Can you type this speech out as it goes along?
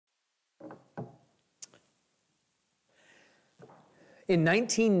In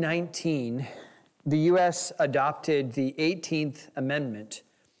 1919, the U.S. adopted the 18th Amendment,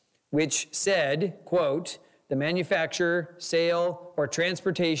 which said, quote, "The manufacture, sale, or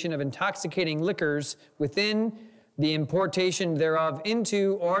transportation of intoxicating liquors within the importation thereof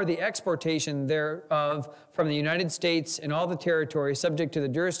into or the exportation thereof from the United States and all the territories subject to the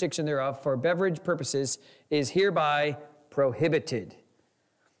jurisdiction thereof for beverage purposes is hereby prohibited."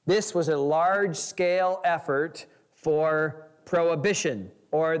 This was a large-scale effort for prohibition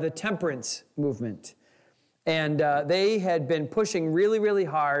or the temperance movement. And they had been pushing really, really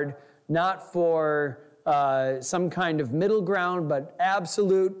hard, not for some kind of middle ground, but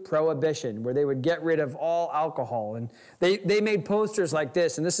absolute prohibition, where they would get rid of all alcohol. And they made posters like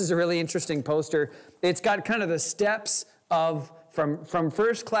this, and this is a really interesting poster. It's got kind of the steps of from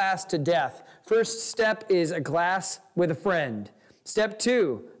first class to death. First step is a glass with a friend. Step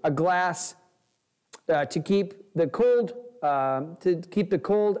 2, a glass to keep the cold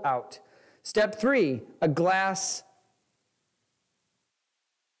out. Step 3, a glass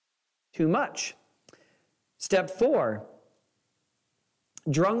too much. Step 4,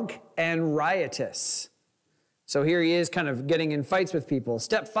 drunk and riotous. So here he is kind of getting in fights with people.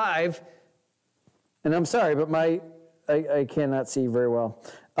 Step 5, and I'm sorry, but I cannot see very well.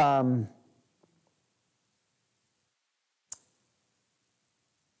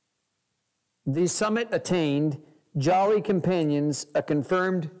 The summit attained, jolly companions, a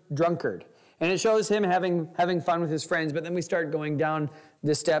confirmed drunkard. And it shows him having fun with his friends, but then we start going down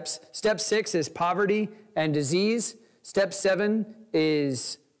the steps. Step 6 is poverty and disease. Step 7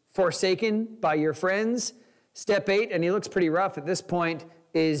 is forsaken by your friends. Step 8, and he looks pretty rough at this point,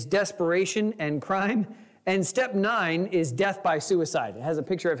 is desperation and crime. And step 9 is death by suicide. It has a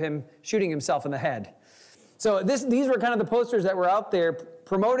picture of him shooting himself in the head. So these were kind of the posters that were out there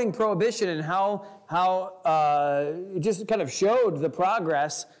promoting prohibition and how it just kind of showed the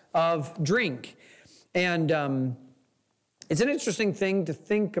progress of drink. And it's an interesting thing to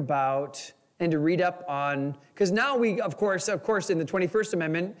think about and to read up on, because now we, of course, in the 21st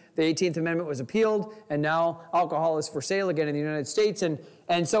Amendment, the 18th Amendment was appealed, and now alcohol is for sale again in the United States, and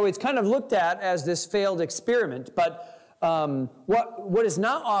so it's kind of looked at as this failed experiment. But what is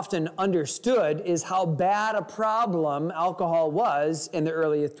not often understood is how bad a problem alcohol was in the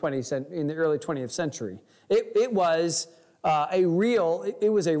early 20th century. It was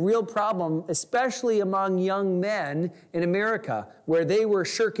a real problem, especially among young men in America, where they were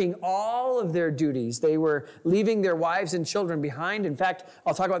shirking all of their duties. They were leaving their wives and children behind. In fact,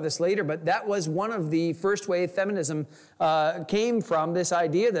 I'll talk about this later, but that was one of the first wave feminism came from this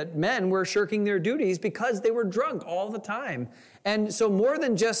idea that men were shirking their duties because they were drunk all the time. And so more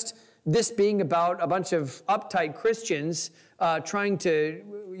than just this being about a bunch of uptight Christians trying to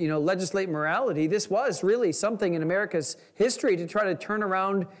legislate morality, this was really something in America's history to try to turn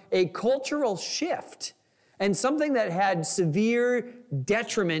around a cultural shift and something that had severe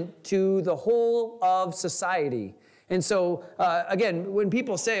detriment to the whole of society. And so, again, when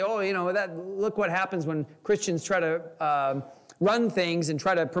people say, look what happens when Christians try to run things and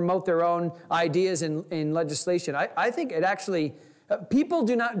try to promote their own ideas in legislation, I think it actually, people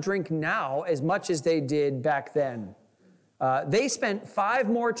do not drink now as much as they did back then. They spent 5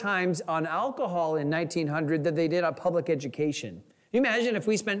 more times on alcohol in 1900 than they did on public education. Can you imagine if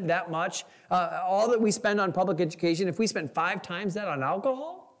we spent that much, all that we spend on public education, if we spent 5 times that on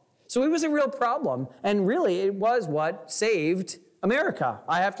alcohol? So it was a real problem, and really it was what saved America,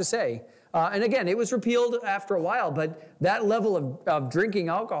 I have to say. And again, it was repealed after a while, but that level of drinking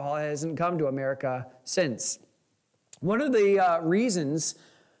alcohol hasn't come to America since. One of the reasons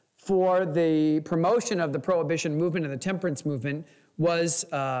for the promotion of the prohibition movement and the temperance movement was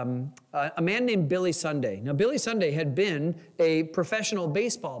a man named Billy Sunday. Now, Billy Sunday had been a professional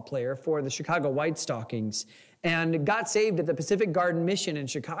baseball player for the Chicago White Stockings and got saved at the Pacific Garden Mission in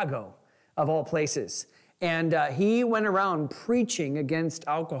Chicago, of all places. And he went around preaching against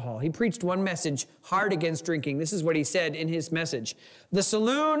alcohol. He preached one message, hard against drinking. This is what he said in his message. "The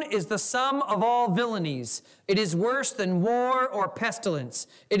saloon is the sum of all villainies. It is worse than war or pestilence.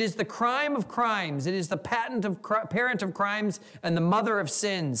 It is the crime of crimes. It is the parent of crimes and the mother of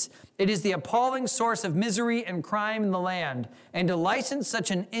sins. It is the appalling source of misery and crime in the land. And to license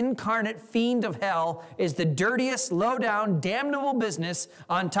such an incarnate fiend of hell is the dirtiest, low-down, damnable business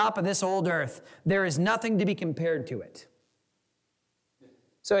on top of this old earth. There is nothing to be compared to it."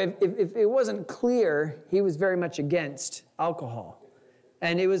 So if it wasn't clear, he was very much against alcohol.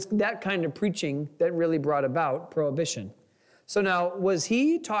 And it was that kind of preaching that really brought about prohibition. So now, was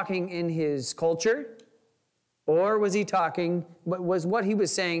he talking in his culture? Or was he talking, was what he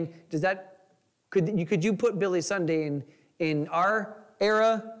was saying, could you put Billy Sunday in our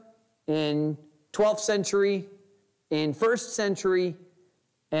era, in 12th century, in 1st century,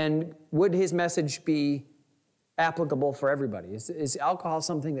 and would his message be applicable for everybody? Is alcohol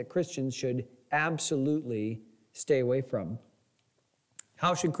something that Christians should absolutely stay away from?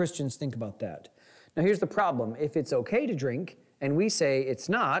 How should Christians think about that? Now, here's the problem. If it's okay to drink and we say it's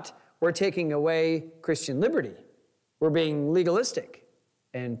not, we're taking away Christian liberty. We're being legalistic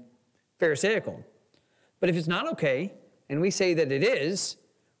and pharisaical. But if it's not okay and we say that it is,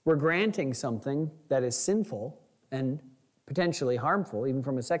 we're granting something that is sinful and potentially harmful, even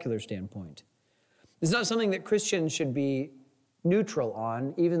from a secular standpoint. It's not something that Christians should be neutral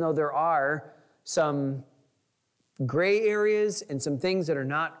on, even though there are some gray areas and some things that are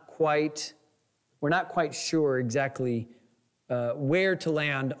we're not quite sure exactly where to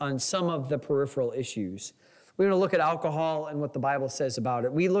land on some of the peripheral issues. We're going to look at alcohol and what the Bible says about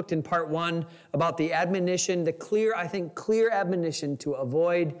it. We looked in part 1 about the admonition, the clear admonition to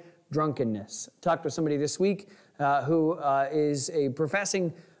avoid drunkenness. I talked with somebody this week who is a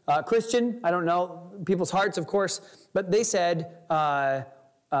professing Christian. I don't know people's hearts, of course, but they said,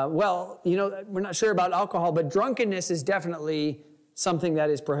 well, we're not sure about alcohol, but drunkenness is definitely something that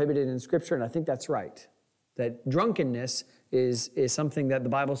is prohibited in Scripture, and I think that's right. That drunkenness is something that the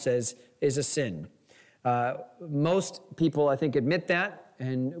Bible says is a sin. Most people, I think, admit that,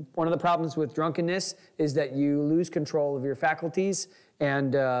 and one of the problems with drunkenness is that you lose control of your faculties,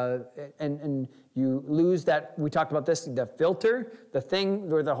 and you lose that, we talked about this, the filter, the thing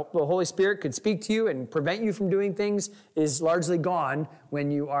where the Holy Spirit could speak to you and prevent you from doing things is largely gone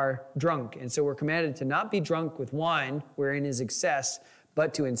when you are drunk. And so we're commanded to not be drunk with wine, wherein is excess,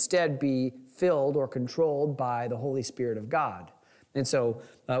 but to instead be filled or controlled by the Holy Spirit of God. And so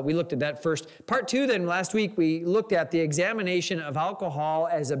we looked at that first. Part 2 then, last week, we looked at the examination of alcohol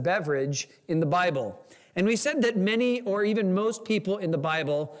as a beverage in the Bible. And we said that many or even most people in the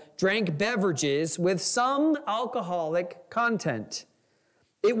Bible drank beverages with some alcoholic content.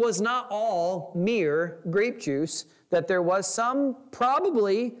 It was not all mere grape juice, that there was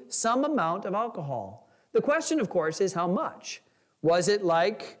probably some amount of alcohol. The question, of course, is how much? Was it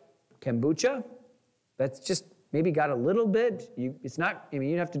like kombucha? That's just maybe got a little bit. You'd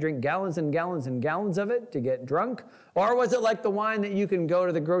have to drink gallons and gallons and gallons of it to get drunk. Or was it like the wine that you can go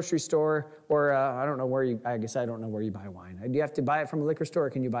to the grocery store, or I don't know where you buy wine. Do you have to buy it from a liquor store, or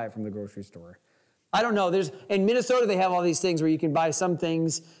can you buy it from the grocery store? I don't know. In Minnesota, they have all these things where you can buy some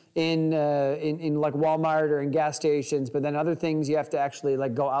things in like Walmart or in gas stations, but then other things you have to actually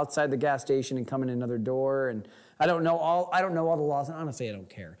like go outside the gas station and come in another door. And I don't know all the laws, and honestly, I don't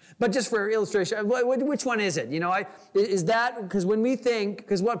care. But just for illustration, which one is it? Is that, because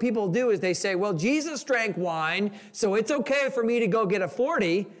what people do is they say, well, Jesus drank wine, so it's okay for me to go get a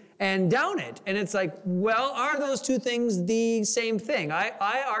 40 and down it. And it's like, well, are those two things the same thing?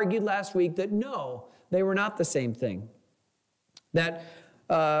 I argued last week that no, they were not the same thing. That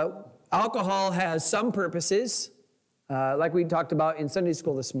alcohol has some purposes, like we talked about in Sunday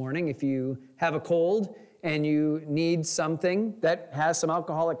school this morning. If you have a cold and you need something that has some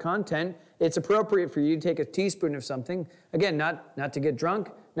alcoholic content, it's appropriate for you to take a teaspoon of something. Again, not to get drunk,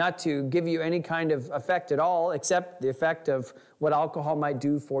 not to give you any kind of effect at all, except the effect of what alcohol might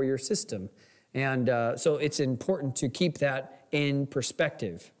do for your system. And so it's important to keep that in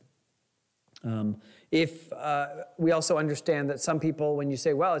perspective. We also understand that some people, when you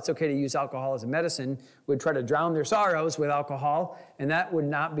say, well, it's okay to use alcohol as a medicine, would try to drown their sorrows with alcohol, and that would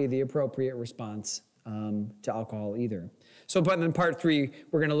not be the appropriate response to alcohol either. So in part 3,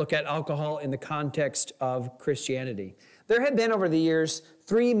 we're going to look at alcohol in the context of Christianity. There have been over the years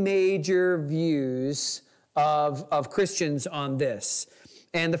 3 major views of Christians on this.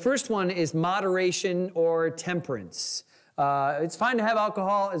 And the first one is moderation or temperance. It's fine to have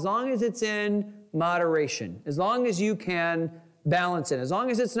alcohol as long as it's in moderation, as long as you can balance it, as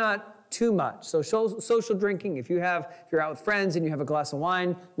long as it's not too much. So social drinking, if you're out with friends and you have a glass of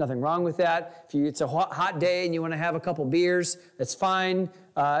wine, nothing wrong with that. If it's a hot day and you want to have a couple beers, that's fine.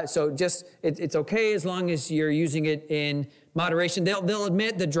 It's okay as long as you're using it in moderation. They'll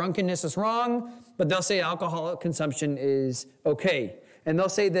admit that drunkenness is wrong, but they'll say alcohol consumption is okay. And they'll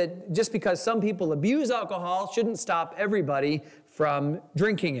say that just because some people abuse alcohol shouldn't stop everybody from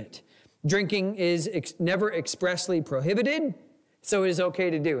drinking it. Drinking is never expressly prohibited, so it is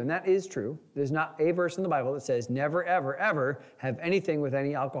okay to do, and that is true. There's not a verse in the Bible that says never, ever, ever have anything with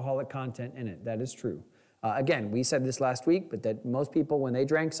any alcoholic content in it. That is true. Again, we said this last week, but that most people, when they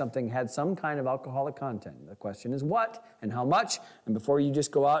drank something, had some kind of alcoholic content. The question is what and how much, and before you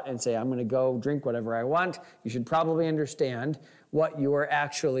just go out and say, I'm going to go drink whatever I want, you should probably understand what you are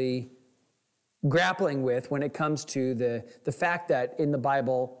actually grappling with when it comes to the fact that in the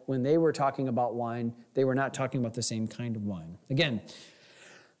Bible, when they were talking about wine, they were not talking about the same kind of wine. Again,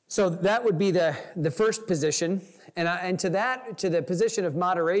 so that would be the first position. And to the position of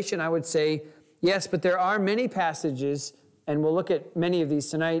moderation, I would say, yes, but there are many passages, and we'll look at many of these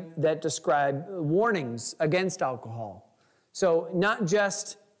tonight, that describe warnings against alcohol. So not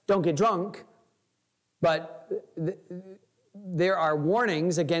just don't get drunk, but there are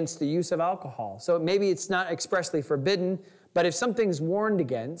warnings against the use of alcohol. So maybe it's not expressly forbidden, but if something's warned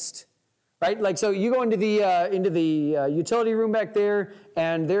against, right? Like, so you go into the utility room back there,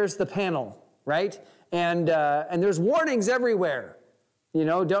 and there's the panel, right? And there's warnings everywhere. You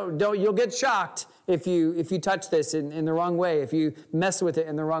know, you'll get shocked if you touch this in the wrong way, if you mess with it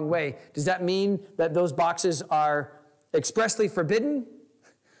in the wrong way. Does that mean that those boxes are expressly forbidden?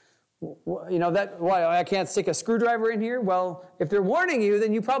 You know, why I can't stick a screwdriver in here? Well, if they're warning you,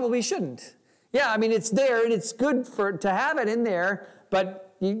 then you probably shouldn't. Yeah, I mean, it's there, and it's good to have it in there,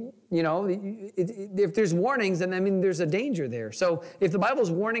 but you know, if there's warnings, then I mean, there's a danger there. So if the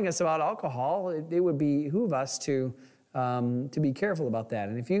Bible's warning us about alcohol, it would behoove us to be careful about that.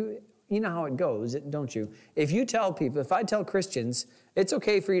 And if you know how it goes, don't you? If I tell Christians, it's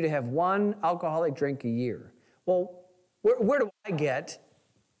okay for you to have one alcoholic drink a year. Well, where do I get...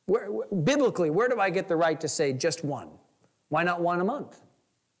 biblically, where do I get the right to say just one? Why not one a month?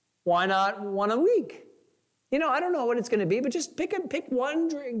 Why not one a week? You know, I don't know what it's going to be, but just pick one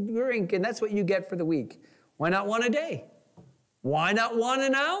drink, and that's what you get for the week. Why not one a day? Why not one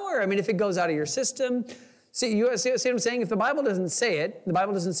an hour? I mean, if it goes out of your system. See what I'm saying? If the Bible doesn't say it, the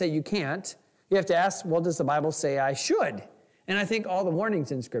Bible doesn't say you can't, you have to ask, well, does the Bible say I should? And I think all the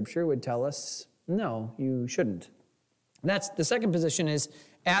warnings in Scripture would tell us, no, you shouldn't. That's the second position is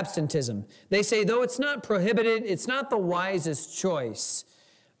absentism. They say, though it's not prohibited, it's not the wisest choice.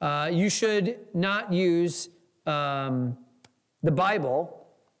 You should not use the Bible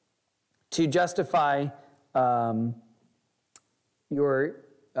to justify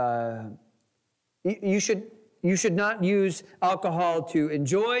you should not use alcohol to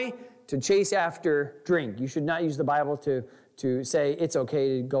enjoy, to chase after drink. You should not use the Bible to say it's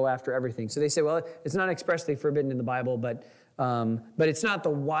okay to go after everything. So they say, well, it's not expressly forbidden in the Bible, but it's not the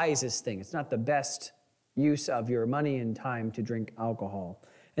wisest thing. It's not the best use of your money and time to drink alcohol.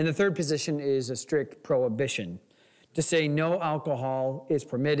 And the third position is a strict prohibition. To say no alcohol is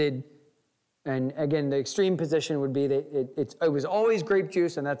permitted. And again, the extreme position would be that it was always grape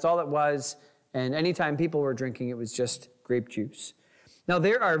juice, and that's all it was. And anytime people were drinking, it was just grape juice. Now,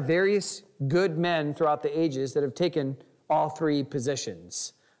 there are various good men throughout the ages that have taken all three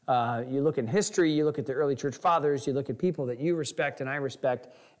positions. You look in history, you look at the early church fathers, you look at people that you respect and I respect,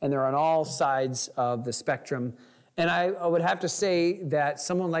 and they're on all sides of the spectrum. And I would have to say that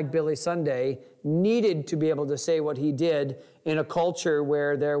someone like Billy Sunday needed to be able to say what he did in a culture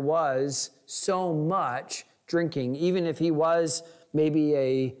where there was so much drinking, even if he was maybe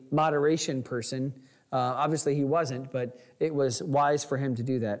a moderation person. Obviously he wasn't, but it was wise for him to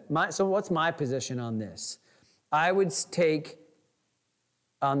do that. So what's my position on this? I would take,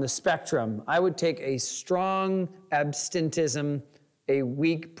 on the spectrum, I would take a strong abstentism, a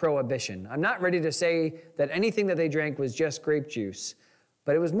weak prohibition. I'm not ready to say that anything that they drank was just grape juice,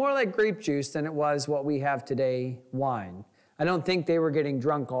 but it was more like grape juice than it was what we have today, wine. I don't think they were getting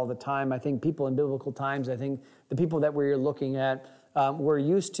drunk all the time. I think people in biblical times, I think the people that we're looking at were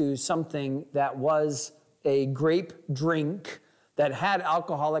used to something that was a grape drink that had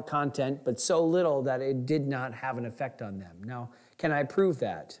alcoholic content, but so little that it did not have an effect on them. Now, can I prove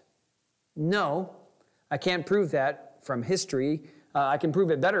that? No, I can't prove that from history. I can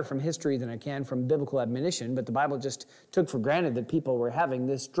prove it better from history than I can from biblical admonition, but the Bible just took for granted that people were having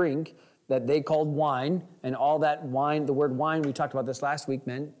this drink that they called wine, and all that wine, the word wine, we talked about this last week,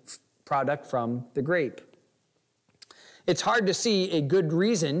 meant product from the grape. It's hard to see a good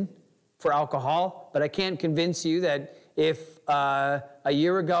reason for alcohol, but I can't convince you that if a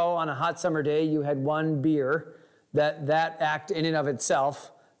year ago on a hot summer day you had one beer, that act in and of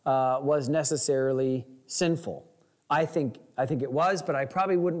itself was necessarily sinful. I think it was, but I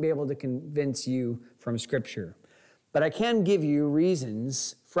probably wouldn't be able to convince you from Scripture. But I can give you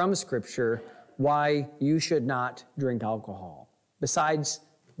reasons from Scripture why you should not drink alcohol, besides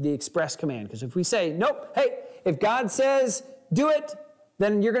the express command. Because if we say, nope, hey, if God says do it,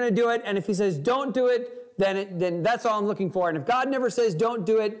 then you're going to do it. And if he says don't do it, then that's all I'm looking for. And if God never says don't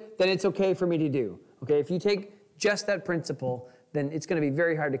do it, then it's okay for me to do. Okay, if you take just that principle, then it's going to be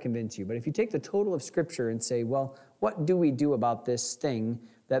very hard to convince you. But if you take the total of Scripture and say, well, what do we do about this thing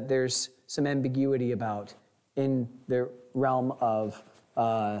that there's some ambiguity about in the realm of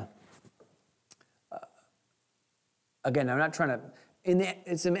Again, I'm not trying to,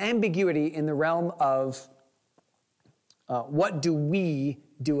 it's an ambiguity in the realm of what do we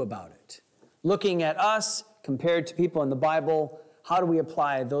do about it? Looking at us compared to people in the Bible, how do we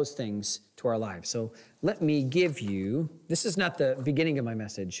apply those things to our lives? So let me give you, this is not the beginning of my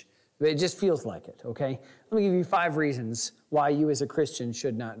message, but it just feels like it, okay? Let me give you 5 reasons why you as a Christian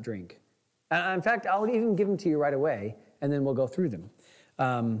should not drink. And in fact, I'll even give them to you right away, and then we'll go through them.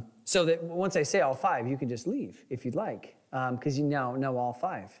 So that once I say all 5, you can just leave if you'd like, because you now know all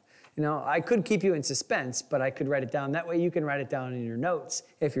 5. You know, I could keep you in suspense, but I could write it down. That way you can write it down in your notes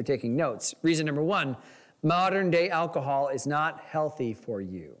if you're taking notes. Reason number 1, modern day alcohol is not healthy for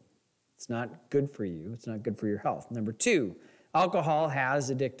you. It's not good for you. It's not good for your health. Number 2, alcohol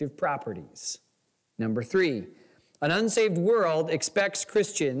has addictive properties. Number 3, an unsaved world expects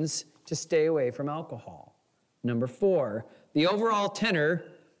Christians to stay away from alcohol. Number 4, the overall tenor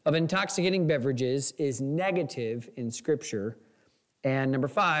of intoxicating beverages is negative in Scripture. And number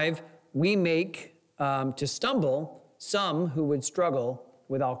 5, we make to stumble some who would struggle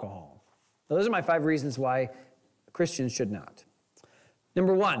with alcohol. So those are my 5 reasons why Christians should not.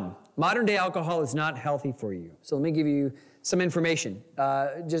 Number 1, modern day alcohol is not healthy for you. So let me give you some information.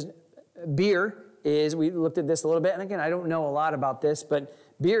 Just beer is, we looked at this a little bit, and again, I don't know a lot about this, but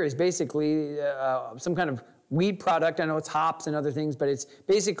beer is basically some kind of wheat product. I know it's hops and other things, but it's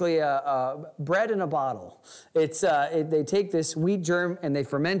basically a bread in a bottle. They take this wheat germ and they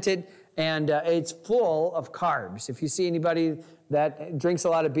ferment it, and it's full of carbs. If you see anybody that drinks a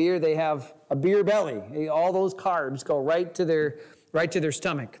lot of beer, they have a beer belly. All those carbs go right to their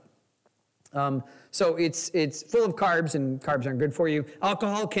stomach. So it's full of carbs, and carbs aren't good for you.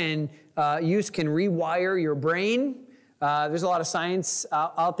 Alcohol can rewire your brain. There's a lot of science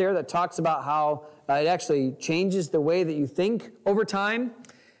out there that talks about how it actually changes the way that you think over time,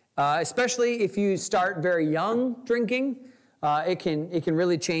 especially if you start very young drinking. It can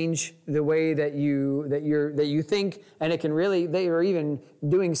really change the way that you think, and it can really. They are even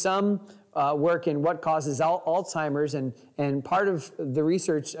doing some work in what causes Alzheimer's, and part of the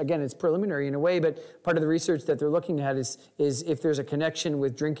research, again, it's preliminary in a way, but part of the research that they're looking at is if there's a connection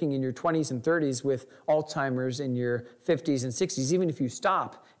with drinking in your 20s and 30s with Alzheimer's in your 50s and 60s, even if you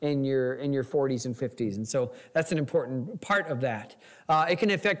stop in your 40s and 50s. And so that's an important part of that. It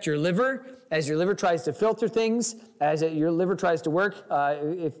can affect your liver as your liver tries to filter things, your liver tries to work.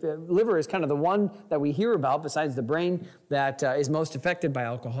 If the liver is kind of the one that we hear about besides the brain that is most affected by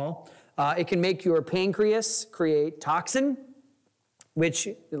alcohol. It can make your pancreas create toxin, which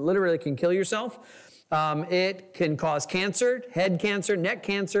literally can kill yourself. It can cause cancer, head cancer, neck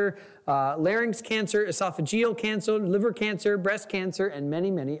cancer, larynx cancer, esophageal cancer, liver cancer, breast cancer, and many,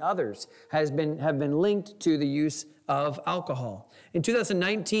 many others have been linked to the use of alcohol. In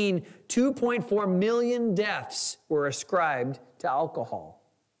 2019, 2.4 million deaths were ascribed to alcohol.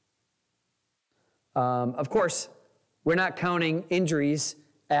 Of course, we're not counting injuries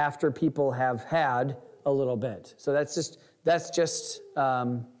after people have had a little bit. So that's just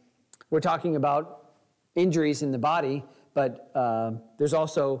we're talking about injuries in the body, but there's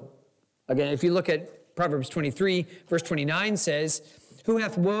also, again, if you look at Proverbs 23, verse 29 says, who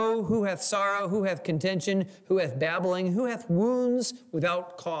hath woe, who hath sorrow, who hath contention, who hath babbling, who hath wounds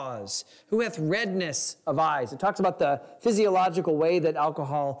without cause, who hath redness of eyes. It talks about the physiological way that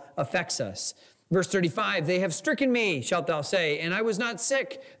alcohol affects us. Verse 35, they have stricken me, shalt thou say, and I was not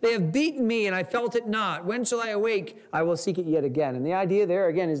sick. They have beaten me, and I felt it not. When shall I awake? I will seek it yet again. And the idea there,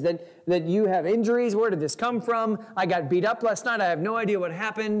 again, is that you have injuries. Where did this come from? I got beat up last night. I have no idea what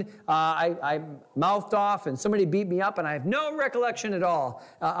happened. I mouthed off, and somebody beat me up, and I have no recollection at all.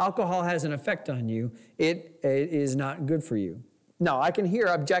 Alcohol has an effect on you. It is not good for you. Now, I can hear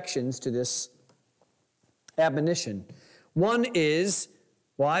objections to this admonition. One is,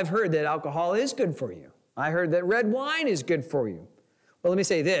 well, I've heard that alcohol is good for you. I heard that red wine is good for you. Well, let me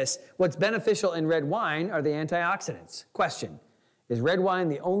say this. What's beneficial in red wine are the antioxidants. Question, is red wine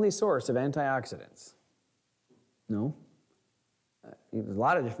the only source of antioxidants? No. There's a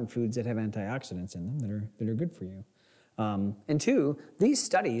lot of different foods that have antioxidants in them that are good for you. And 2, these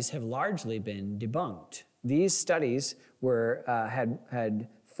studies have largely been debunked. These studies had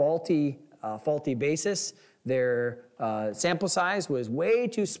faulty basis. Their sample size was way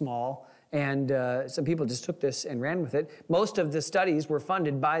too small, and some people just took this and ran with it. Most of the studies were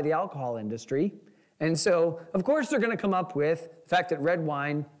funded by the alcohol industry, and so, of course, they're going to come up with the fact that red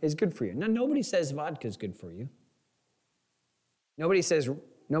wine is good for you. Now, nobody says vodka is good for you. Nobody says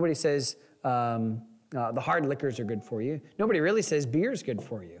the hard liquors are good for you. Nobody really says beer is good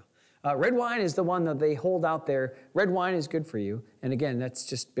for you. Red wine is the one that they hold out there. Red wine is good for you. And again, that's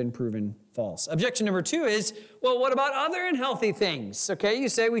just been proven false. Objection number 2 is, well, what about other unhealthy things? Okay, you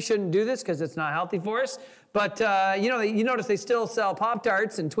say we shouldn't do this because it's not healthy for us. But, you notice they still sell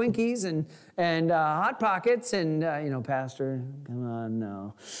Pop-Tarts and Twinkies and Hot Pockets and, Pastor, come on,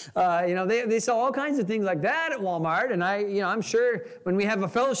 no. They sell all kinds of things like that at Walmart. And I'm sure when we have a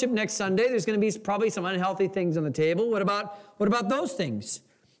fellowship next Sunday, there's going to be probably some unhealthy things on the table. What about those things?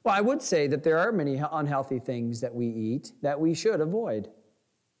 Well, I would say that there are many unhealthy things that we eat that we should avoid.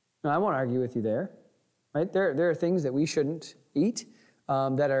 Now, I won't argue with you there, right? There are things that we shouldn't eat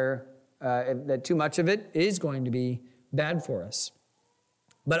that too much of it is going to be bad for us.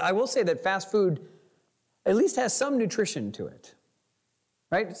 But I will say that fast food at least has some nutrition to it,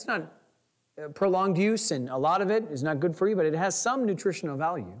 right? It's not prolonged use, and a lot of it is not good for you, but it has some nutritional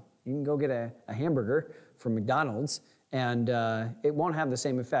value. You can go get a hamburger from McDonald's, and it won't have the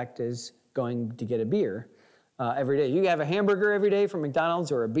same effect as going to get a beer every day. You have a hamburger every day from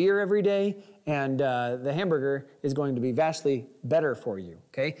McDonald's or a beer every day, and the hamburger is going to be vastly better for you,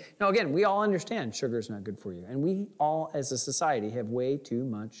 okay? Now, again, we all understand sugar is not good for you, and we all, as a society, have way too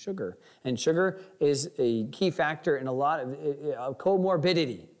much sugar. And sugar is a key factor in a lot of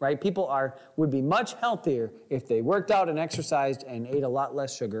comorbidity, right? People would be much healthier if they worked out and exercised and ate a lot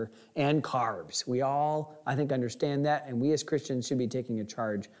less sugar and carbs. We all, I think, understand that, and we as Christians should be taking a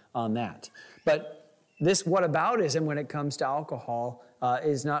charge on that. But this whataboutism when it comes to alcohol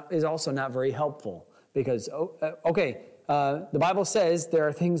is also not very helpful because, the Bible says there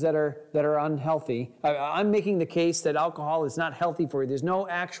are things that are unhealthy. I'm making the case that alcohol is not healthy for you. There's no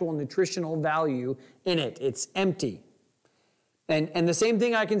actual nutritional value in it. It's empty. And the same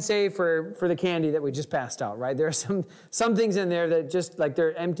thing I can say for the candy that we just passed out, right? There are some things in there that just like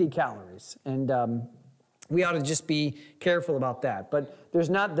they're empty calories. And we ought to just be careful about that. But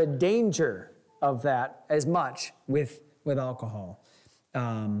there's not the danger of that as much with alcohol.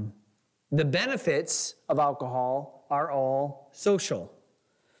 The benefits of alcohol are all social.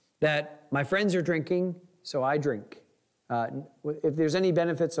 That my friends are drinking, so I drink. If there's any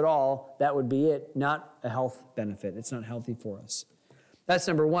benefits at all, that would be it, not a health benefit. It's not healthy for us. That's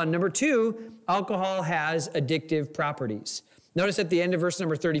number 1. Number 2, alcohol has addictive properties. Notice at the end of verse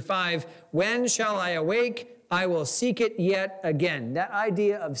number 35, when shall I awake? I will seek it yet again. That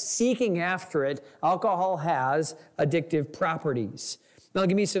idea of seeking after it, alcohol has addictive properties. Now,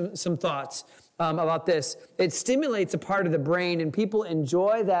 give me some thoughts about this. It stimulates a part of the brain, and people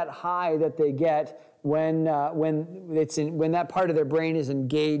enjoy that high that they get when that part of their brain is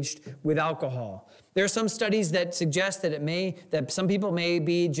engaged with alcohol. There are some studies that suggest that some people may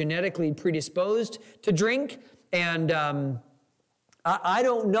be genetically predisposed to drink, and I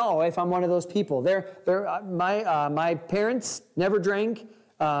don't know if I'm one of those people. My parents never drank.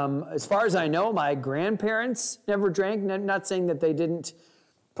 As far as I know, my grandparents never drank. Not saying that they didn't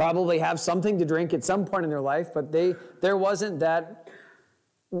probably have something to drink at some point in their life, but there wasn't that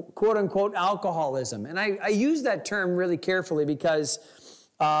quote-unquote alcoholism. And I use that term really carefully because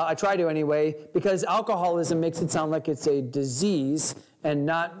I try to anyway, because alcoholism makes it sound like it's a disease and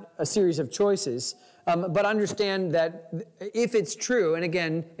not a series of choices. But understand that if it's true, and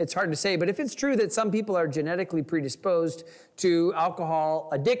again, it's hard to say, but if it's true that some people are genetically predisposed to alcohol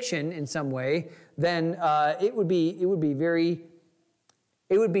addiction in some way, then it would be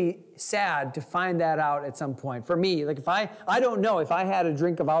sad to find that out at some point. For me, like I don't know if I had a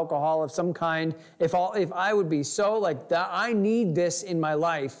drink of alcohol of some kind, if I would be so like that, I need this in my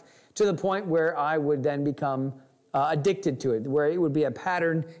life to the point where I would then become addicted to it, where it would be a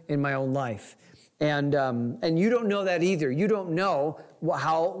pattern in my own life. And you don't know that either. You don't know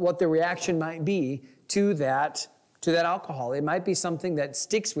what the reaction might be to that alcohol. It might be something that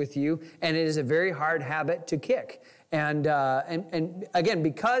sticks with you, and it is a very hard habit to kick. And again,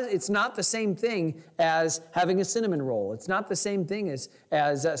 because it's not the same thing as having a cinnamon roll. It's not the same thing as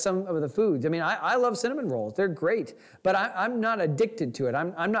some of the foods. I mean, I love cinnamon rolls. They're great. But I'm not addicted to it.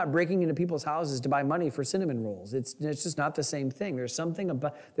 I'm not breaking into people's houses to buy money for cinnamon rolls. It's just not the same thing. There's something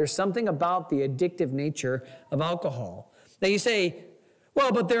about the addictive nature of alcohol. Now you say,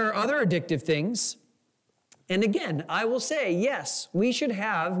 well, but there are other addictive things. And again, I will say, yes, we should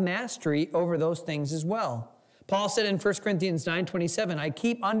have mastery over those things as well. Paul said in 1 Corinthians 9:27, I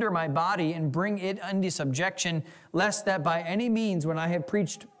keep under my body and bring it unto subjection, lest that by any means when I have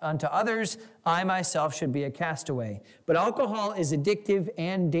preached unto others, I myself should be a castaway. But alcohol is addictive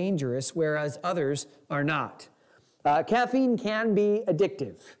and dangerous, whereas others are not. Caffeine can be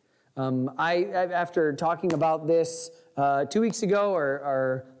addictive. After talking about this 2 weeks ago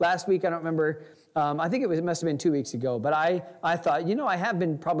or last week, I don't remember, I think it must have been 2 weeks ago, but I thought, I have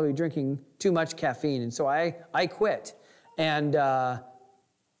been probably drinking too much caffeine, and so I quit. And I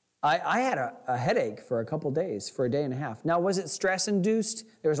had a headache for a couple days, for a day and a half. Now, was it stress-induced?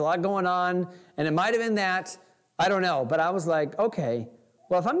 There was a lot going on, and it might have been that. I don't know, but I was like, okay,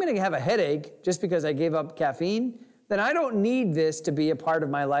 well, if I'm going to have a headache just because I gave up caffeine, then I don't need this to be a part of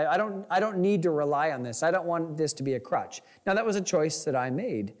my life. I don't need to rely on this. I don't want this to be a crutch. Now, that was a choice that I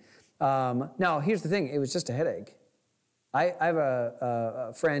made. Now, here's the thing. It was just a headache. I have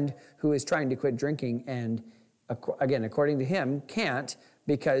a friend who is trying to quit drinking and, again, according to him, can't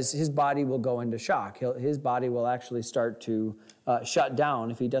because his body will go into shock. His body will actually start to shut down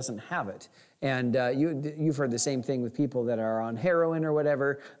if he doesn't have it. And you've heard the same thing with people that are on heroin or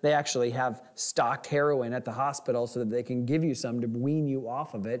whatever. They actually have stocked heroin at the hospital so that they can give you some to wean you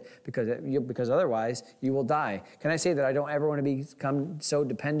off of it because otherwise you will die. Can I say that I don't ever want to become so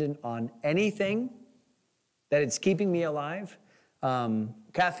dependent on anything that it's keeping me alive,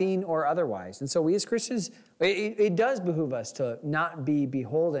 caffeine or otherwise. And so we as Christians, it does behoove us to not be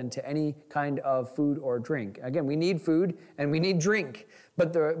beholden to any kind of food or drink. Again, we need food and we need drink,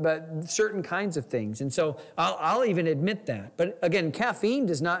 but certain kinds of things. And so I'll even admit that. But again, caffeine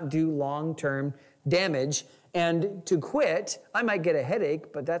does not do long-term damage. And to quit, I might get a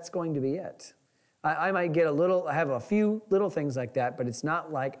headache, but that's going to be it. I might get I have a few little things like that, but it's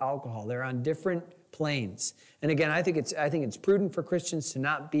not like alcohol. They're on different planes. And again, I think it's prudent for Christians to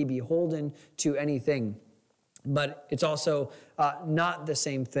not be beholden to anything. But it's also not the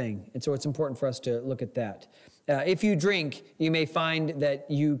same thing. And so it's important for us to look at that. If you drink, you may find that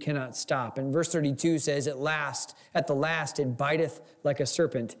you cannot stop. And verse 32 says, at the last, it biteth like a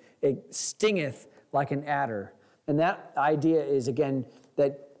serpent. It stingeth like an adder. And that idea is, again,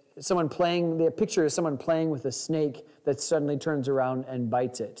 that the picture is someone playing with a snake that suddenly turns around and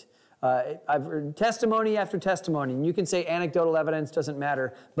bites it. I've heard testimony after testimony, and you can say anecdotal evidence doesn't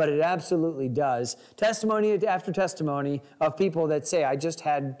matter, but it absolutely does. Testimony after testimony of people that say, I just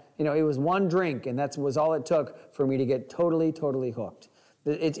had, it was one drink, and that was all it took for me to get totally, totally hooked.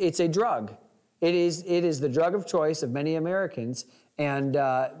 It's a drug. It is the drug of choice of many Americans, and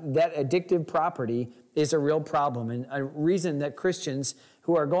that addictive property is a real problem, and a reason that Christians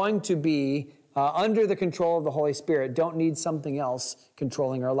who are going to be under the control of the Holy Spirit don't need something else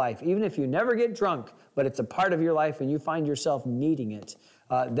controlling our life. Even if you never get drunk, but it's a part of your life and you find yourself needing it,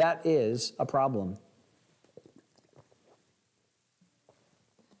 that is a problem.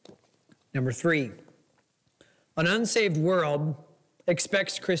 Number 3, an unsaved world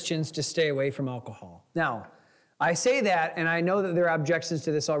expects Christians to stay away from alcohol. Now, I say that, and I know that there are objections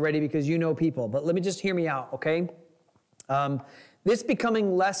to this already because you know people, but let me just hear me out, okay? This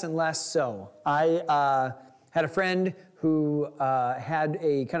becoming less and less so. I had a friend who had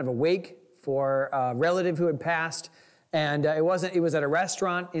a kind of a wake for a relative who had passed, and it was at a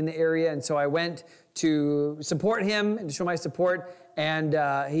restaurant in the area, and so I went to support him and to show my support, and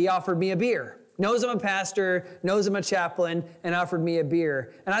he offered me a beer. Knows I'm a pastor, knows I'm a chaplain, and offered me a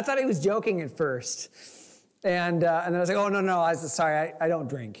beer. And I thought he was joking at first. And then I was like, oh, no, I was sorry, I don't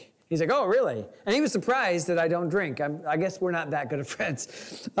drink. He's like, oh, really? And he was surprised that I don't drink. I guess we're not that good of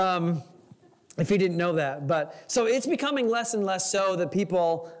friends, if you didn't know that. But so it's becoming less and less so that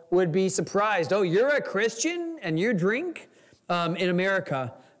people would be surprised. Oh, you're a Christian and you drink in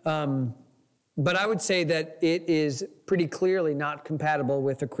America. But I would say that it is pretty clearly not compatible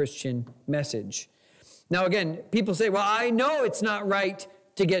with a Christian message. Now, again, people say, well, I know it's not right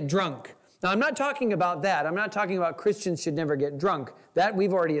to get drunk. Now, I'm not talking about that. I'm not talking about Christians should never get drunk. That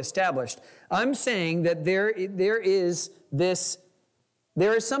we've already established. I'm saying that there is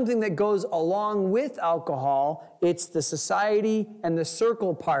something that goes along with alcohol. It's the society and the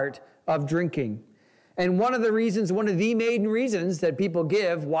circle part of drinking. And one of the main reasons that people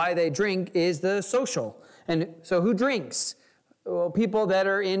give why they drink is the social. And so who drinks? Well, people that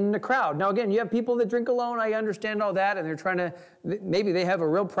are in the crowd. Now, again, you have people that drink alone. I understand all that, and they're trying to, maybe they have a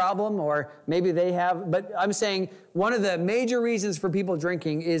real problem, or maybe they have, but I'm saying one of the major reasons for people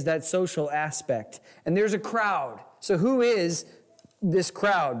drinking is that social aspect. And there's a crowd. So who is this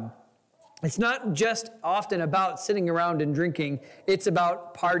crowd? It's not just often about sitting around and drinking. It's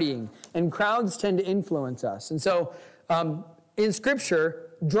about partying. And crowds tend to influence us. And so in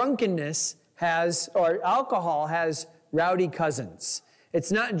Scripture, alcohol has rowdy cousins.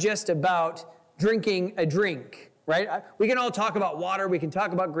 It's not just about drinking a drink, right? We can all talk about water, we can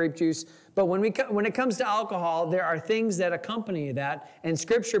talk about grape juice, but when it comes to alcohol, there are things that accompany that, and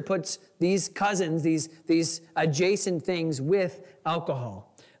Scripture puts these cousins, these adjacent things with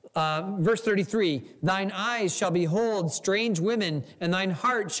alcohol. Verse 33, thine eyes shall behold strange women, and thine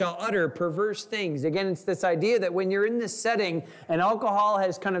heart shall utter perverse things. Again, it's this idea that when you're in this setting and alcohol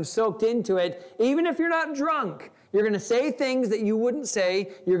has kind of soaked into it, even if you're not drunk, you're going to say things that you wouldn't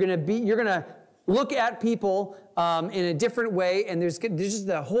say. You're going to look at people in a different way, and there's just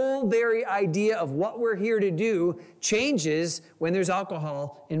the whole very idea of what we're here to do changes when there's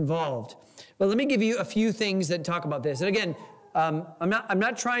alcohol involved. But let me give you a few things that talk about this. And again, I'm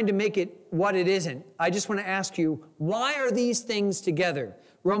not trying to make it what it isn't. I just want to ask you, why are these things together?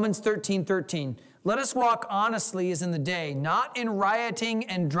 Romans 13:13. Let us walk honestly as in the day, not in rioting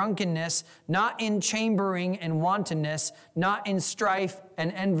and drunkenness, not in chambering and wantonness, not in strife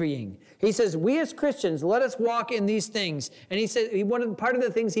and envying. He says, we as Christians, let us walk in these things. And he said, part of the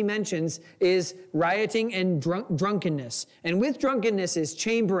things he mentions is rioting and drunkenness. And with drunkenness is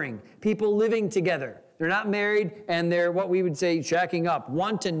chambering, people living together. They're not married, and they're what we would say shacking up.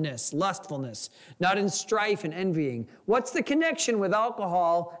 Wantonness, lustfulness, not in strife and envying. What's the connection with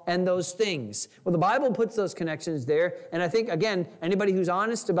alcohol and those things? Well, the Bible puts those connections there, and I think, again, anybody who's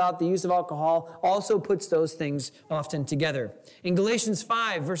honest about the use of alcohol also puts those things often together. In Galatians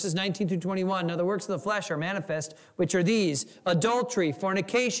 5, verses 19 through 21, now the works of the flesh are manifest, which are these: adultery,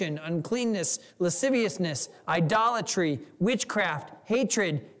 fornication, uncleanness, lasciviousness, idolatry, witchcraft,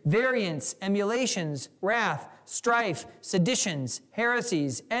 hatred, variance, emulations, wrath, strife, seditions,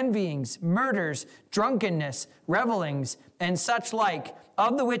 heresies, envyings, murders, drunkenness, revelings, and such like,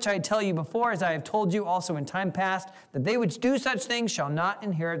 of the which I tell you before, as I have told you also in time past, that they which do such things shall not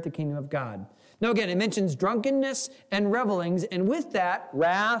inherit the kingdom of God. Now again, it mentions drunkenness and revelings, and with that,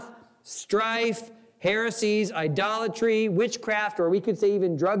 wrath, strife, heresies, idolatry, witchcraft, or we could say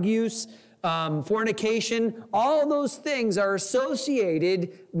even drug use, fornication. All those things are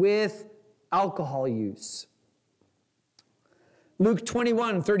associated with alcohol use. Luke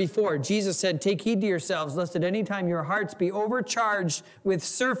 21:34, Jesus said, take heed to yourselves, lest at any time your hearts be overcharged with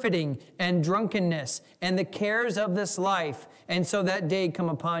surfeiting and drunkenness and the cares of this life, and so that day come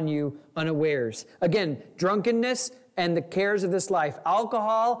upon you unawares. Again, drunkenness and the cares of this life.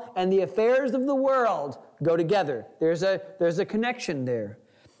 Alcohol and the affairs of the world go together. There's a connection there.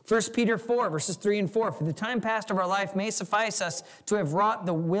 1 Peter 4, verses 3 and 4, for the time past of our life may suffice us to have wrought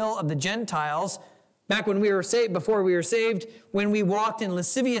the will of the Gentiles, back when we were saved, before we were saved, when we walked in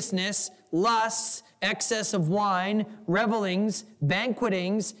lasciviousness, lusts, excess of wine, revelings,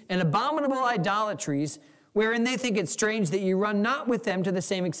 banquetings, and abominable idolatries, wherein they think it strange that you run not with them to the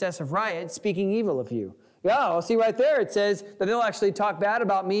same excessive riot, speaking evil of you. Yeah, well, see right there, it says that they'll actually talk bad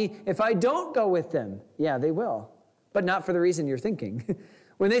about me if I don't go with them. Yeah, they will, but not for the reason you're thinking.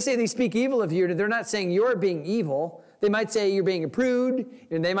 When they say they speak evil of you, they're not saying you're being evil. They might say you're being a prude,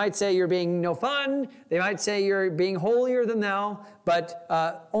 and they might say you're being no fun. They might say you're being holier than thou, but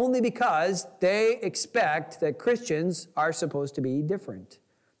only because they expect that Christians are supposed to be different,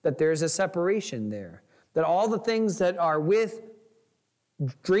 that there's a separation there, that all the things that are with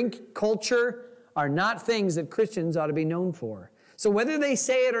drink culture are not things that Christians ought to be known for. So whether they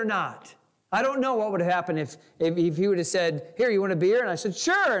say it or not, I don't know what would have happened if he would have said, here, you want a beer? And I said,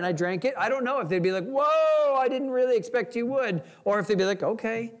 sure, and I drank it. I don't know if they'd be like, whoa, I didn't really expect you would. Or if they'd be like,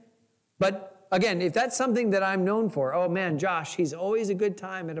 okay. But again, if that's something that I'm known for, oh man, Josh, he's always a good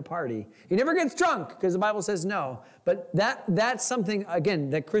time at a party. He never gets drunk because the Bible says no. But that's something, again,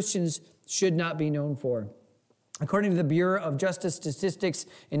 that Christians should not be known for. According to the Bureau of Justice Statistics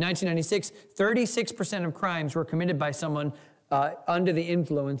in 1996, 36% of crimes were committed by someone under the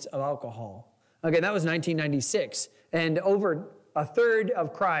influence of alcohol. Okay, that was 1996. And over a third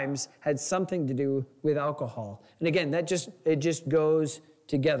of crimes had something to do with alcohol. And again, it just goes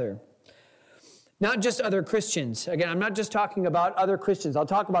together. Not just other Christians. Again, I'm not just talking about other Christians. I'll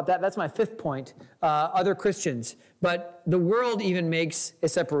talk about that. That's my fifth point, other Christians. But the world even makes a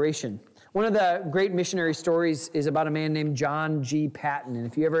separation. One of the great missionary stories is about a man named John G. Patton. And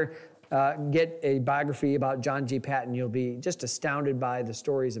if you ever get a biography about John G. Patton, you'll be just astounded by the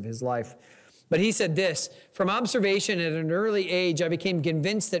stories of his life. But he said this, from observation at an early age, I became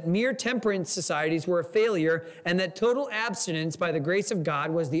convinced that mere temperance societies were a failure and that total abstinence by the grace of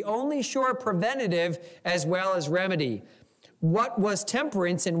God was the only sure preventative as well as remedy. What was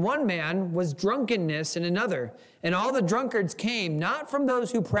temperance in one man was drunkenness in another. And all the drunkards came not from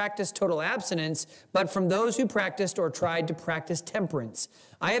those who practiced total abstinence, but from those who practiced or tried to practice temperance.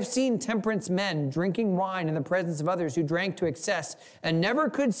 I have seen temperance men drinking wine in the presence of others who drank to excess and never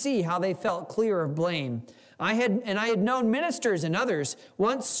could see how they felt clear of blame. I had known ministers and others,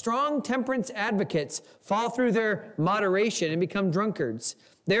 once strong temperance advocates, fall through their moderation and become drunkards.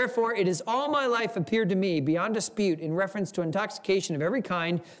 Therefore, it has all my life appeared to me beyond dispute in reference to intoxication of every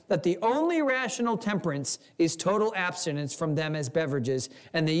kind that the only rational temperance is total abstinence from them as beverages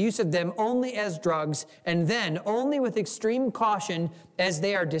and the use of them only as drugs, and then only with extreme caution, as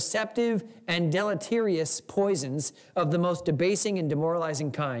they are deceptive and deleterious poisons of the most debasing and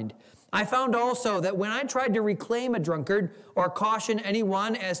demoralizing kind. I found also that when I tried to reclaim a drunkard or caution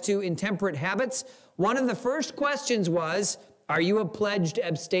anyone as to intemperate habits, one of the first questions was, "Are you a pledged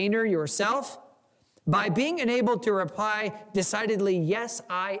abstainer yourself?" By being unable to reply decidedly, "Yes,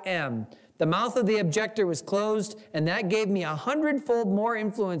 I am," the mouth of the objector was closed, and that gave me 100-fold more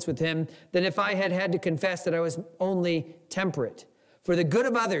influence with him than if I had had to confess that I was only temperate. For the good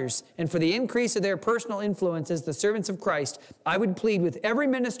of others and for the increase of their personal influence as the servants of Christ, I would plead with every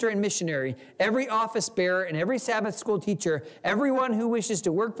minister and missionary, every office bearer and every Sabbath school teacher, everyone who wishes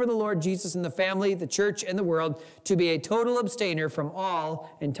to work for the Lord Jesus in the family, the church, and the world, to be a total abstainer from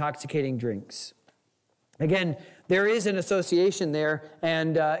all intoxicating drinks. Again, there is an association there,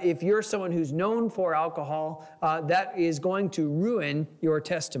 and if you're someone who's known for alcohol, that is going to ruin your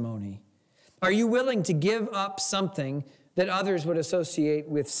testimony. Are you willing to give up something that others would associate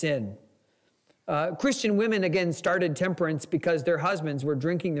with sin? Christian women, again, started temperance because their husbands were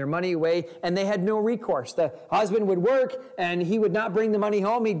drinking their money away and they had no recourse. The husband would work and he would not bring the money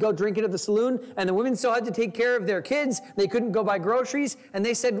home. He'd go drink it at the saloon, and the women still had to take care of their kids. They couldn't go buy groceries, and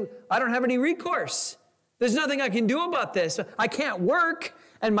they said, "I don't have any recourse. There's nothing I can do about this. I can't work,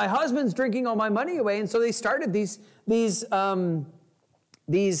 and my husband's drinking all my money away." And so they started these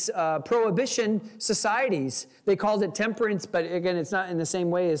prohibition societies. They called it temperance, but again, it's not in the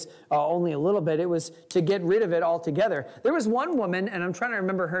same way as only a little bit. It was to get rid of it altogether. There was one woman, and I'm trying to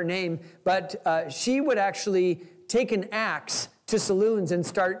remember her name, but she would actually take an axe to saloons and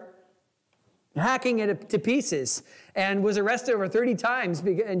start hacking it to pieces, and was arrested over 30 times.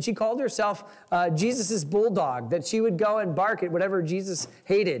 And she called herself Jesus's bulldog, that she would go and bark at whatever Jesus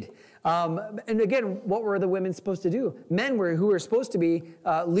hated. And again, what were the women supposed to do? Men who were supposed to be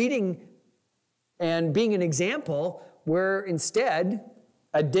leading and being an example were instead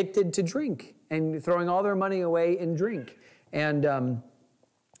addicted to drink and throwing all their money away in drink. And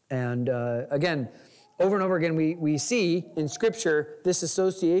again, over and over again, we see in Scripture this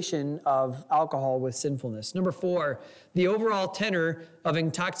association of alcohol with sinfulness. Number 4, the overall tenor of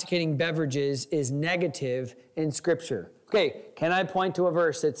intoxicating beverages is negative in Scripture. Okay, can I point to a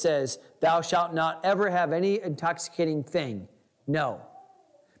verse that says, "Thou shalt not ever have any intoxicating thing"? No.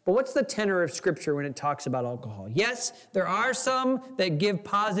 But what's the tenor of Scripture when it talks about alcohol? Yes, there are some that give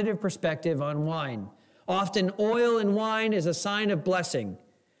positive perspective on wine. Often oil in wine is a sign of blessing.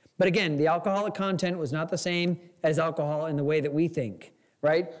 But again, the alcoholic content was not the same as alcohol in the way that we think,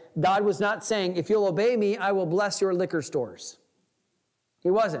 right? God was not saying, "If you'll obey me, I will bless your liquor stores."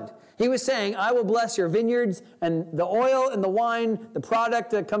 He wasn't. He was saying, "I will bless your vineyards and the oil and the wine, the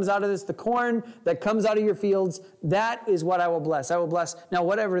product that comes out of this, the corn that comes out of your fields. That is what I will bless. I will bless." Now,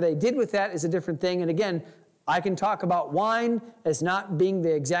 whatever they did with that is a different thing. And again, I can talk about wine as not being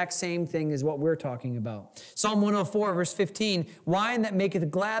the exact same thing as what we're talking about. Psalm 104, verse 15, "Wine that maketh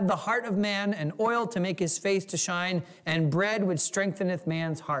glad the heart of man, and oil to make his face to shine, and bread which strengtheneth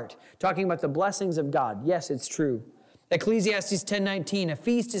man's heart." Talking about the blessings of God. Yes, it's true. Ecclesiastes 10:19, "A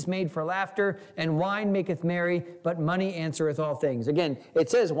feast is made for laughter, and wine maketh merry, but money answereth all things." Again, it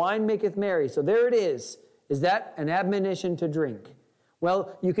says wine maketh merry, so there it is. Is that an admonition to drink?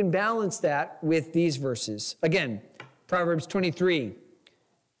 Well, you can balance that with these verses. Again, Proverbs 23,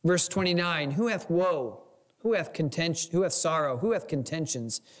 verse 29, "Who hath woe? Who hath contention? Who hath sorrow? Who hath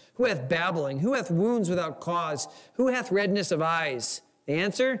contentions? Who hath babbling? Who hath wounds without cause? Who hath redness of eyes?" The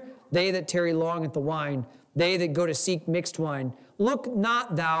answer, "They that tarry long at the wine, they that go to seek mixed wine. Look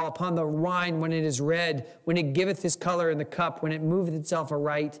not thou upon the wine when it is red, when it giveth his color in the cup, when it moveth itself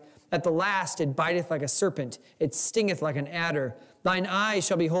aright. At the last it biteth like a serpent, it stingeth like an adder. Thine eyes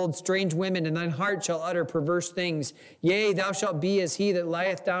shall behold strange women, and thine heart shall utter perverse things. Yea, thou shalt be as he that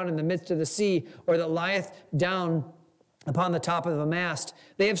lieth down in the midst of the sea, or that lieth down upon the top of a mast.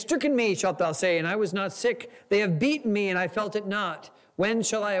 They have stricken me, shalt thou say, and I was not sick. They have beaten me, and I felt it not. When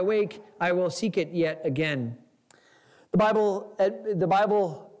shall I awake? I will seek it yet again." The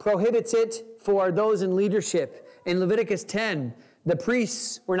Bible prohibits it for those in leadership. In Leviticus 10, the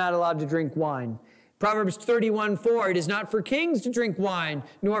priests were not allowed to drink wine. Proverbs 31:4, "It is not for kings to drink wine,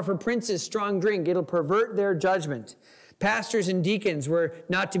 nor for princes strong drink. It'll pervert their judgment." Pastors and deacons were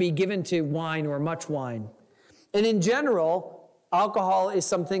not to be given to wine or much wine. And in general, alcohol is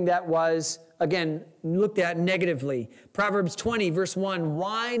something that was, again, looked at negatively. Proverbs 20, verse 1,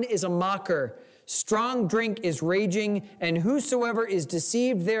 "Wine is a mocker. Strong drink is raging, and whosoever is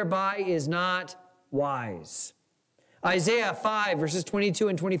deceived thereby is not wise. Isaiah 5, verses 22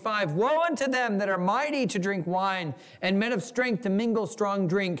 and 25, woe unto them that are mighty to drink wine, and men of strength to mingle strong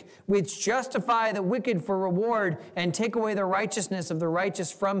drink, which justify the wicked for reward, and take away the righteousness of the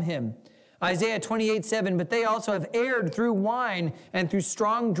righteous from him. Isaiah 28, 7, but they also have erred through wine, and through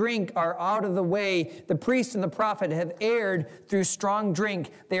strong drink are out of the way. The priest and the prophet have erred through strong drink.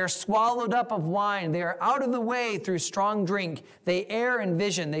 They are swallowed up of wine. They are out of the way through strong drink. They err in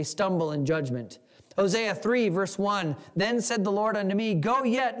vision. They stumble in judgment. Hosea 3, verse 1, then said the Lord unto me, go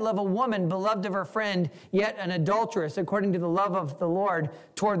yet, love a woman, beloved of her friend, yet an adulteress, according to the love of the Lord,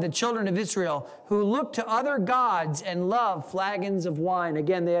 toward the children of Israel, who look to other gods and love flagons of wine.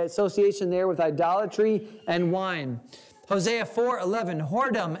 Again, the association there with idolatry and wine. Hosea 4:11,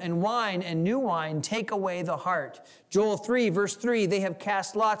 whoredom and wine and new wine take away the heart. Joel 3, verse 3, they have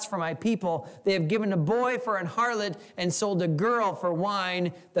cast lots for my people. They have given a boy for an harlot and sold a girl for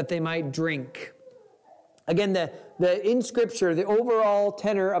wine that they might drink. Again, in Scripture, the overall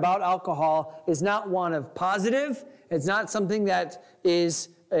tenor about alcohol is not one of positive. It's not something that is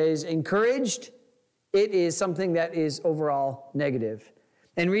encouraged. It is something that is overall negative.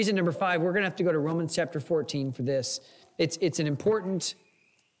 And reason number 5, we're going to have to go to Romans chapter 14 for this. It's an important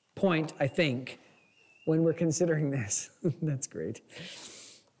point, I think, when we're considering this. That's great.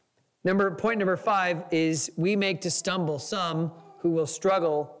 Point number 5 is we make to stumble some who will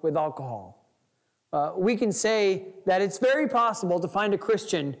struggle with alcohol. We can say that it's very possible to find a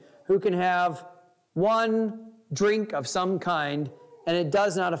Christian who can have one drink of some kind and it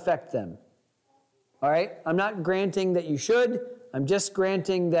does not affect them. All right? I'm not granting that you should. I'm just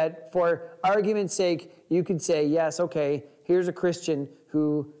granting that for argument's sake, you could say, yes, okay, here's a Christian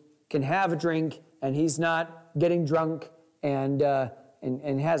who can have a drink and he's not getting drunk and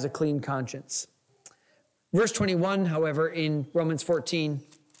has a clean conscience. Verse 21, however, in Romans 14,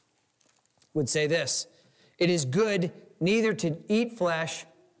 would say this, it is good neither to eat flesh,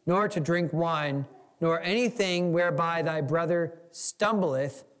 nor to drink wine, nor anything whereby thy brother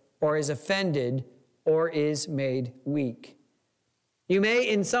stumbleth, or is offended, or is made weak. You may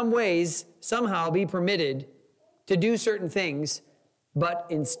in some ways somehow be permitted to do certain things, but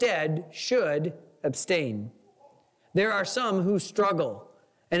instead should abstain. There are some who struggle,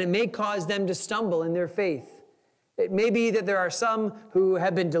 and it may cause them to stumble in their faith. It may be that there are some who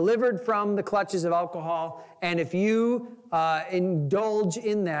have been delivered from the clutches of alcohol, and if you indulge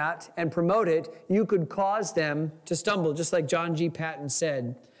in that and promote it, you could cause them to stumble, just like John G. Patton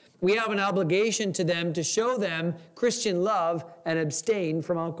said. We have an obligation to them to show them Christian love and abstain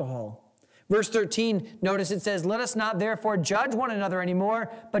from alcohol. Verse 13, notice it says, let us not therefore judge one another anymore,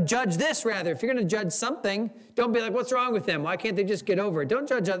 but judge this rather. If you're going to judge something, don't be like, what's wrong with them? Why can't they just get over it? Don't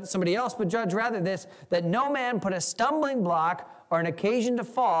judge somebody else, but judge rather this, that no man put a stumbling block or an occasion to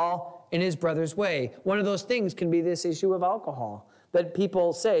fall in his brother's way. One of those things can be this issue of alcohol, that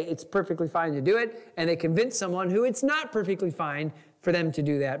people say it's perfectly fine to do it, and they convince someone who it's not perfectly fine for them to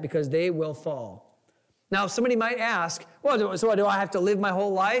do that because they will fall. Now, somebody might ask, well, so do I have to live my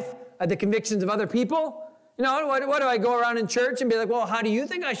whole life at the convictions of other people? You know, what do I go around in church and be like, well, how do you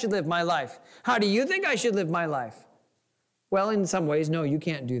think I should live my life? How do you think I should live my life? Well, in some ways, no, you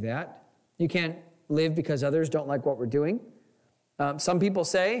can't do that. You can't live because others don't like what we're doing. Some people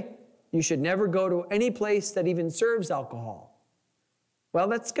say you should never go to any place that even serves alcohol. Well,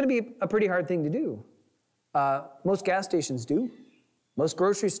 that's going to be a pretty hard thing to do. Most gas stations do. Most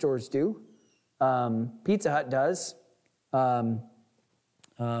grocery stores do. Pizza Hut does.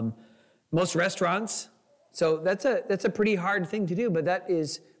 Most restaurants. So that's a pretty hard thing to do, but that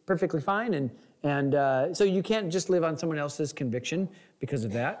is perfectly fine. And so you can't just live on someone else's conviction because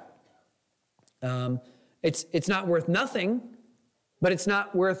of that. It's not worth nothing, but it's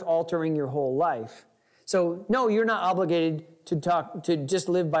not worth altering your whole life. So no, you're not obligated to just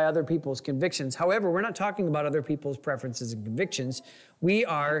live by other people's convictions. However, we're not talking about other people's preferences and convictions. We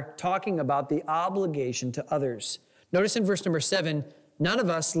are talking about the obligation to others. Notice in verse number 7, none of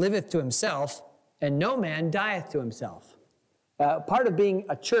us liveth to himself, and no man dieth to himself. Part of being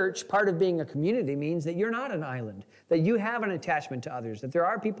a church, part of being a community means that you're not an island, that you have an attachment to others, that there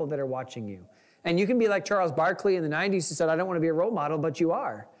are people that are watching you. And you can be like Charles Barkley in the 90s who said, I don't want to be a role model, but you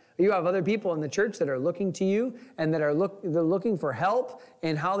are. You have other people in the church that are looking to you and that they're looking for help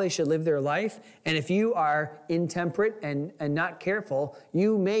in how they should live their life. And if you are intemperate and not careful,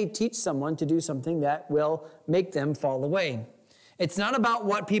 you may teach someone to do something that will make them fall away. It's not about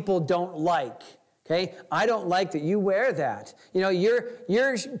what people don't like. Okay, I don't like that you wear that. You know,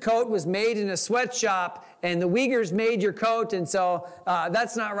 your coat was made in a sweatshop and the Uyghurs made your coat, and so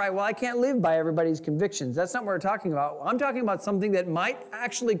that's not right. Well, I can't live by everybody's convictions. That's not what we're talking about. I'm talking about something that might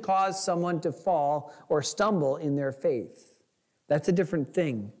actually cause someone to fall or stumble in their faith. That's a different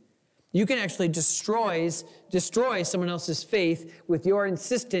thing. You can actually destroy someone else's faith with your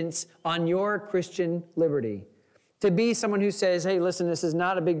insistence on your Christian liberty. To be someone who says, hey, listen, this is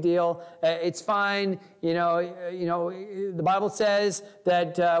not a big deal. It's fine. You know, the Bible says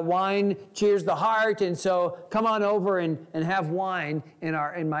that wine cheers the heart, and so come on over and have wine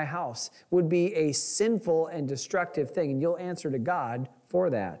in my house would be a sinful and destructive thing, and you'll answer to God for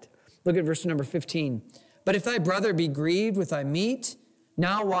that. Look at verse number 15. But if thy brother be grieved with thy meat,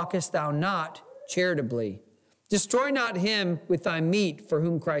 now walkest thou not charitably. Destroy not him with thy meat for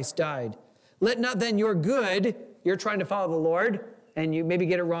whom Christ died. Let not then your good, you're trying to follow the Lord, and you maybe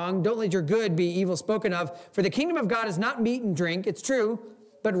get it wrong. Don't let your good be evil spoken of. For the kingdom of God is not meat and drink, it's true,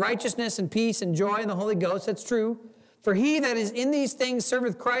 but righteousness and peace and joy in the Holy Ghost, that's true. For he that is in these things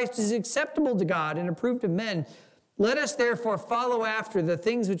serveth Christ is acceptable to God and approved of men. Let us therefore follow after the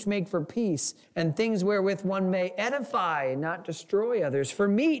things which make for peace and things wherewith one may edify and not destroy others. For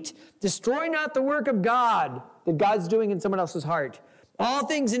meat, destroy not the work of God that God's doing in someone else's heart. All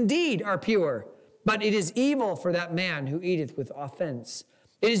things indeed are pure, but it is evil for that man who eateth with offense.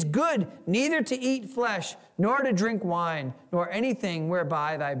 It is good neither to eat flesh, nor to drink wine, nor anything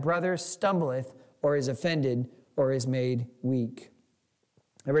whereby thy brother stumbleth, or is offended, or is made weak.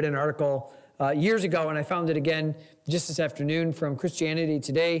 I read an article years ago, and I found it again just this afternoon from Christianity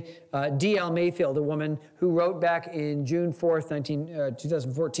Today. D.L. Mayfield, a woman who wrote back in June 4th,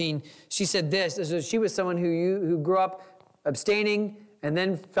 2014, she said this. She was someone who grew up abstaining, and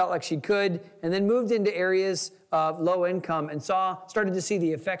then felt like she could, and then moved into areas of low income and started to see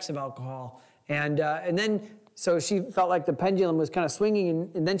the effects of alcohol. And then, so she felt like the pendulum was kind of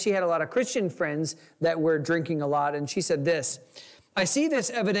swinging, and then she had a lot of Christian friends that were drinking a lot, and she said this, I see this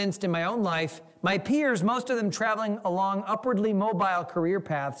evidenced in my own life. My peers, most of them traveling along upwardly mobile career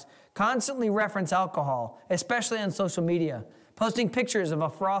paths, constantly reference alcohol, especially on social media, posting pictures of a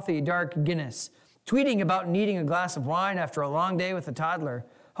frothy, dark Guinness, tweeting about needing a glass of wine after a long day with a toddler,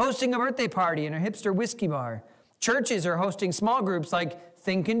 hosting a birthday party in a hipster whiskey bar. Churches are hosting small groups like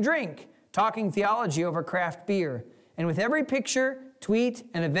Think and Drink, talking theology over craft beer. And with every picture, tweet,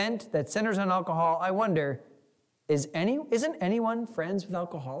 and event that centers on alcohol, I wonder, isn't anyone friends with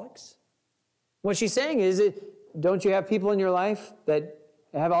alcoholics? What she's saying is, don't you have people in your life that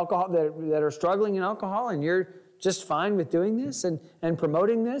have alcohol, that are struggling in alcohol, and you're just fine with doing this and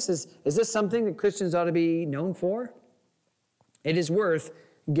promoting this? Is this something that Christians ought to be known for? It is worth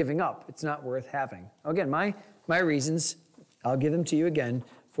giving up. It's not worth having. Again, my reasons, I'll give them to you again,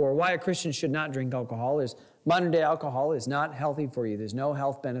 for why a Christian should not drink alcohol is modern day alcohol is not healthy for you. There's no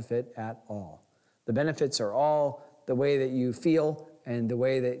health benefit at all. The benefits are all the way that you feel and the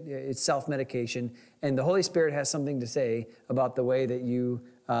way that it's self-medication. And the Holy Spirit has something to say about the way that you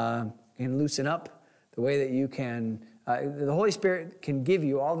can loosen up, the way that you can, the Holy Spirit can give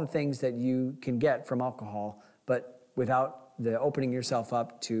you all the things that you can get from alcohol, but without the opening yourself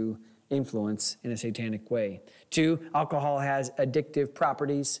up to influence in a satanic way. 2, alcohol has addictive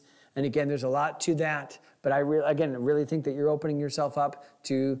properties. And again, there's a lot to that, but I really think that you're opening yourself up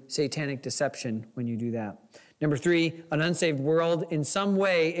to satanic deception when you do that. Number 3, an unsaved world in some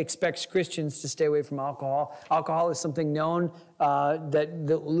way expects Christians to stay away from alcohol. Alcohol is something known that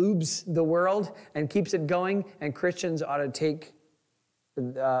lubes the world and keeps it going, and Christians ought to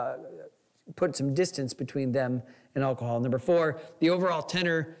put some distance between them and alcohol. Number 4, the overall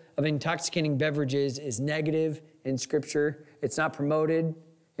tenor of intoxicating beverages is negative in Scripture. It's not promoted.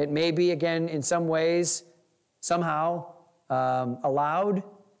 It may be, again, in some ways, somehow allowed,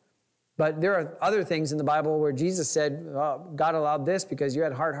 but there are other things in the Bible where Jesus said, God allowed this because you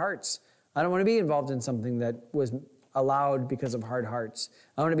had hard hearts. I don't want to be involved in something that was allowed because of hard hearts.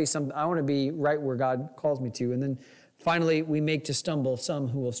 I want to be right where God calls me to. And then finally, we make to stumble some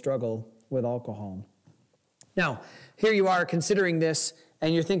who will struggle with alcohol. Now, here you are considering this,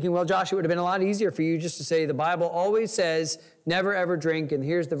 and you're thinking, well, Josh, it would have been a lot easier for you just to say the Bible always says never ever drink, and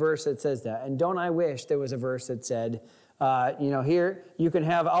here's the verse that says that. And don't I wish there was a verse that said, here you can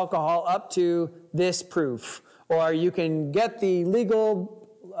have alcohol up to this proof, or you can get the legal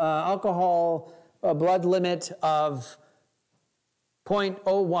alcohol blood limit of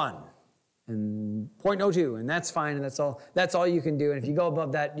 0.01 and 0.02, and that's fine, and that's all you can do. And if you go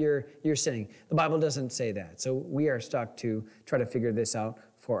above that, you're sinning. The Bible doesn't say that, so we are stuck to try to figure this out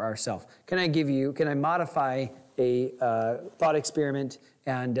for ourselves. Can I modify a thought experiment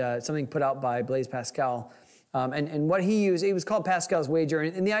and something put out by Blaise Pascal. And what he used, it was called Pascal's wager,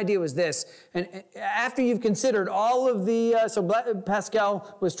 and the idea was this. And after you've considered all of the,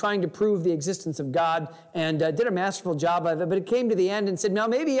 Pascal was trying to prove the existence of God and did a masterful job of it, but it came to the end and said, now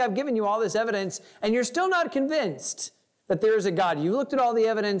maybe I've given you all this evidence, and you're still not convinced that there is a God. You looked at all the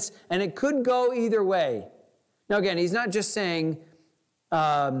evidence, and it could go either way. Now again, he's not just saying,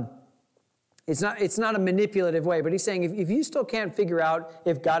 it's not a manipulative way, but he's saying if you still can't figure out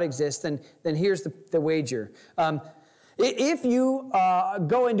if God exists, then here's the wager. If you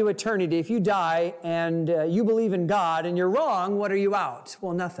go into eternity, if you die and you believe in God and you're wrong, what are you out?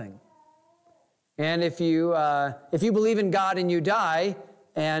 Well, nothing. And if you believe in God and you die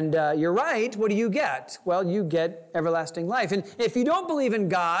and you're right, what do you get? Well, you get everlasting life. And if you don't believe in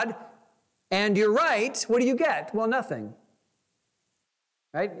God and you're right, what do you get? Well, nothing.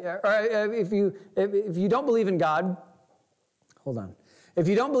 Right? Or if you don't believe in God, hold on. If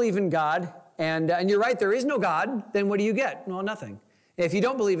you don't believe in God and you're right, there is no God, then what do you get? Well, nothing. If you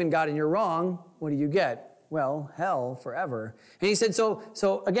don't believe in God and you're wrong, what do you get? Well, hell forever. And he said,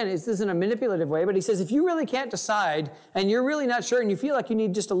 so again, this isn't a manipulative way, but he says, if you really can't decide and you're really not sure and you feel like you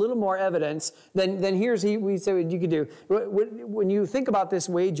need just a little more evidence, then here's we say what you could do. When you think about this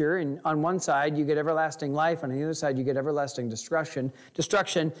wager, and on one side you get everlasting life, on the other side you get everlasting destruction,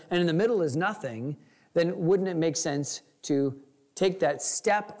 and in the middle is nothing, then wouldn't it make sense to take that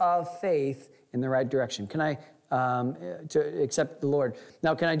step of faith in the right direction? Can I to accept the Lord.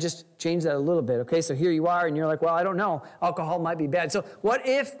 Now, can I just change that a little bit? Okay, so here you are, and you're like, well, I don't know. Alcohol might be bad. So what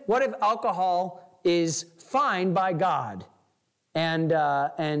if alcohol is fine by God, and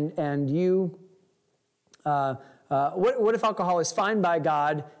you what if alcohol is fine by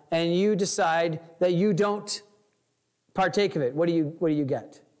God, and you decide that you don't partake of it? What do you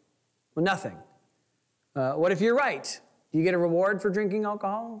get? Well, nothing. What if you're right? Do you get a reward for drinking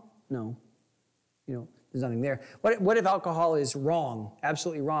alcohol? No. There's nothing there. What if alcohol is wrong,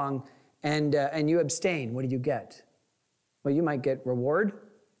 absolutely wrong, and you abstain? What do you get? Well, you might get reward.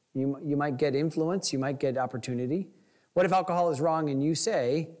 You might get influence. You might get opportunity. What if alcohol is wrong and you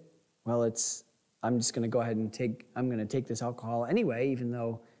say, well, I'm just going to go ahead and I'm going to take this alcohol anyway, even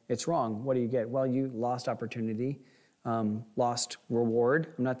though it's wrong. What do you get? Well, you lost opportunity, lost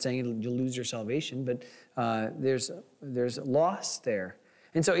reward. I'm not saying you'll lose your salvation, but there's loss there.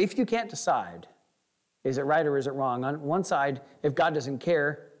 And so if you can't decide, is it right or is it wrong? On one side, if God doesn't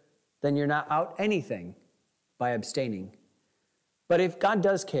care, then you're not out anything by abstaining. But if God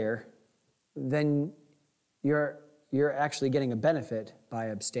does care, then you're actually getting a benefit by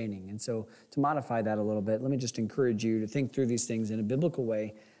abstaining. And so to modify that a little bit, let me just encourage you to think through these things in a biblical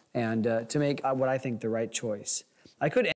way and to make what I think the right choice. I could